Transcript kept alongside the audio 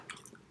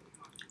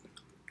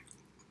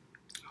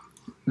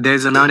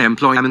There's an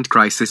unemployment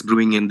crisis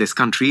brewing in this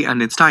country,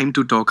 and it's time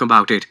to talk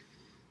about it.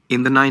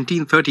 In the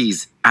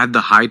 1930s, at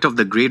the height of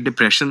the Great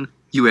Depression,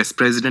 US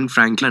President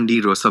Franklin D.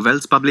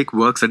 Roosevelt's Public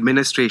Works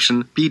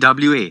Administration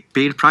 (PWA)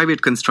 paid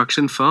private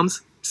construction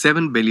firms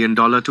 $7 billion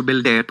to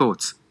build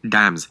airports,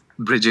 dams,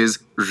 bridges,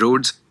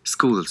 roads,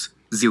 schools,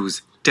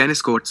 zoos,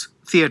 tennis courts,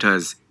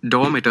 theaters,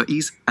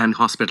 dormitories, and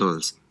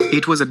hospitals.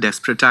 It was a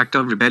desperate act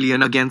of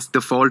rebellion against the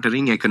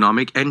faltering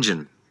economic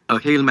engine. A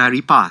Hail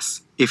Mary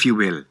pass, if you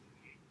will.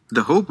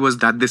 The hope was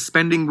that this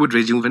spending would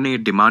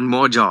rejuvenate demand,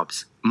 more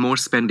jobs, more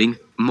spending,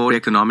 more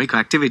economic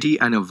activity,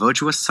 and a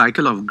virtuous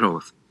cycle of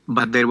growth.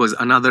 But there was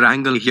another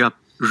angle here.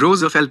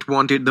 Roosevelt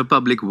wanted the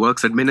Public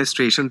Works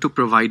Administration to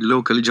provide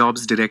local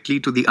jobs directly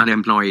to the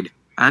unemployed.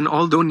 And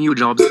although new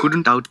jobs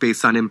couldn't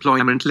outpace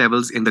unemployment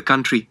levels in the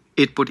country,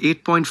 it put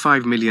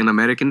 8.5 million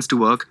Americans to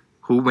work,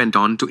 who went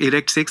on to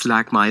erect 6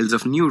 lakh miles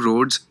of new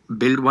roads,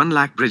 build 1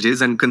 lakh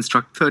bridges, and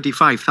construct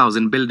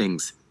 35,000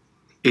 buildings.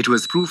 It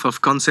was proof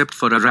of concept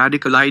for a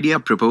radical idea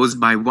proposed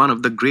by one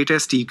of the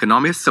greatest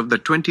economists of the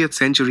 20th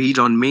century,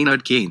 John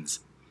Maynard Keynes.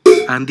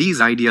 And these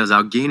ideas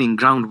are gaining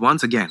ground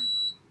once again.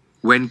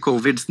 When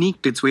COVID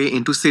sneaked its way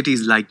into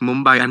cities like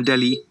Mumbai and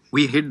Delhi,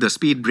 we hit the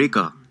speed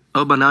breaker.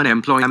 Urban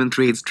unemployment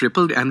rates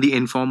tripled and the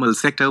informal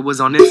sector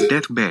was on its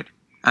deathbed.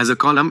 As a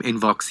column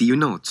in VoxU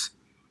notes,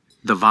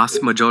 the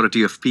vast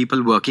majority of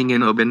people working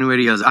in urban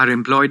areas are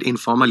employed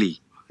informally.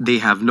 They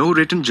have no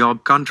written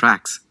job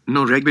contracts,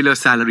 no regular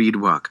salaried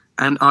work,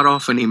 and are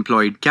often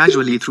employed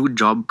casually through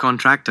job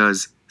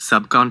contractors,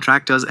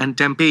 subcontractors, and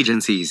temp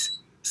agencies.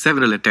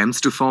 Several attempts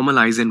to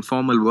formalize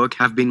informal work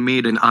have been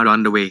made and are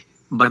underway,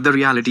 but the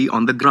reality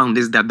on the ground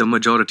is that the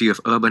majority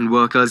of urban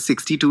workers,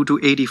 62 to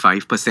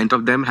 85%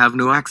 of them, have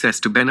no access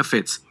to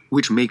benefits,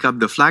 which make up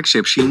the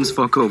flagship schemes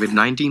for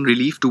COVID-19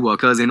 relief to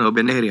workers in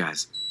urban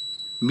areas.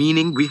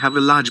 Meaning we have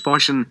a large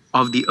portion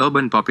of the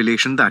urban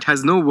population that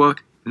has no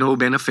work, no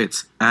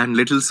benefits, and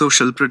little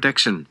social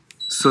protection.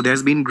 So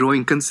there's been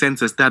growing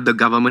consensus that the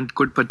government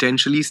could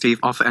potentially stave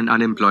off an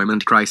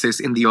unemployment crisis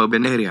in the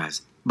urban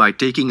areas by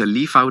taking a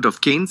leaf out of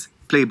Keynes'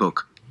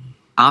 playbook.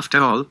 After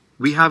all,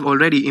 we have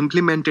already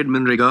implemented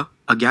MNREGA,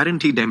 a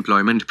guaranteed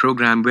employment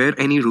program where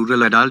any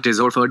rural adult is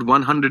offered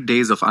 100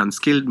 days of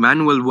unskilled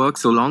manual work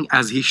so long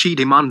as he/she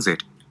demands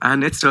it,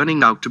 and it's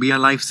turning out to be a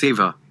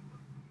lifesaver.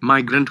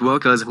 Migrant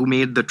workers who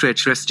made the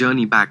treacherous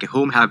journey back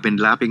home have been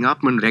lapping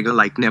up MNREGA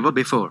like never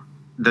before.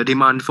 The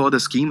demand for the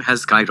scheme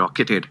has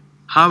skyrocketed.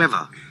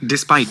 However,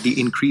 despite the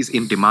increase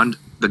in demand,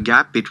 the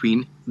gap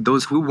between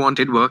those who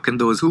wanted work and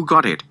those who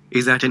got it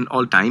is at an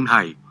all-time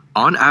high.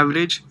 On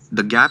average,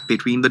 the gap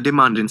between the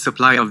demand and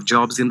supply of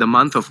jobs in the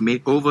month of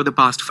May over the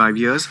past 5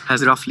 years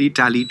has roughly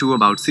tallied to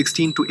about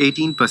 16 to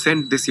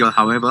 18% this year.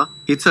 However,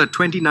 it's at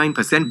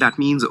 29%. That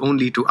means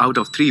only 2 out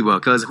of 3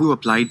 workers who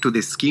applied to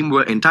this scheme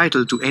were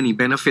entitled to any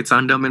benefits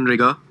under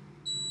MNREGA.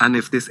 And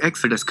if this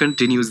exodus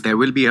continues, there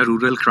will be a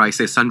rural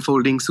crisis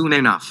unfolding soon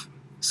enough.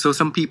 So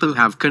some people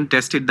have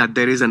contested that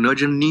there is an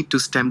urgent need to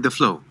stem the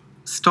flow,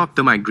 stop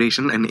the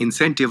migration, and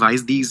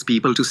incentivize these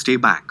people to stay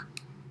back.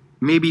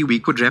 Maybe we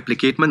could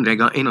replicate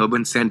MNREGA in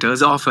urban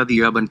centers, offer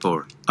the urban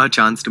poor a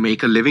chance to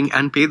make a living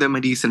and pay them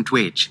a decent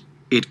wage.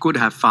 It could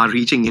have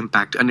far-reaching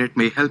impact, and it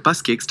may help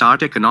us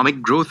kickstart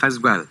economic growth as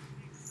well.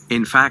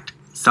 In fact,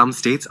 some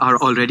states are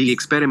already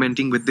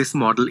experimenting with this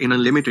model in a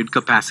limited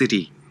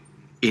capacity.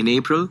 In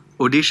April,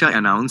 Odisha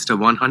announced a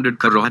 100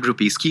 crore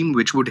rupee scheme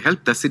which would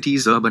help the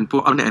city's urban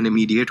poor earn an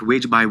immediate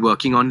wage by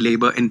working on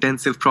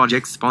labor-intensive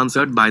projects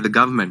sponsored by the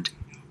government.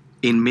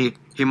 In May,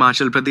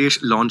 Himachal Pradesh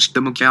launched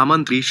the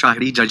Mukhyamantri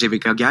Shahri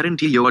Ajivika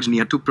Guarantee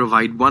Yojana to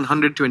provide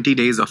 120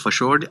 days of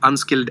assured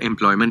unskilled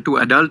employment to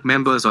adult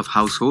members of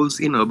households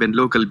in urban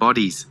local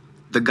bodies.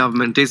 The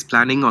government is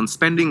planning on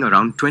spending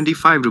around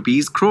 25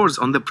 crores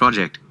on the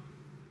project.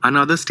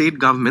 Another state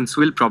governments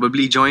will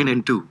probably join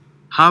in too.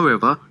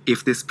 However,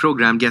 if this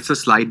program gets a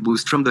slight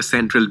boost from the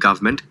central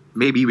government,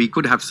 maybe we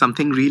could have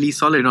something really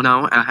solid on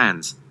our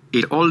hands.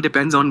 It all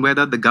depends on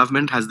whether the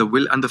government has the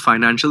will and the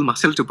financial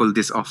muscle to pull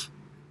this off.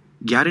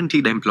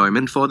 Guaranteed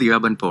employment for the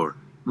urban poor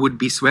would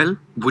be swell,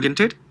 wouldn't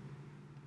it?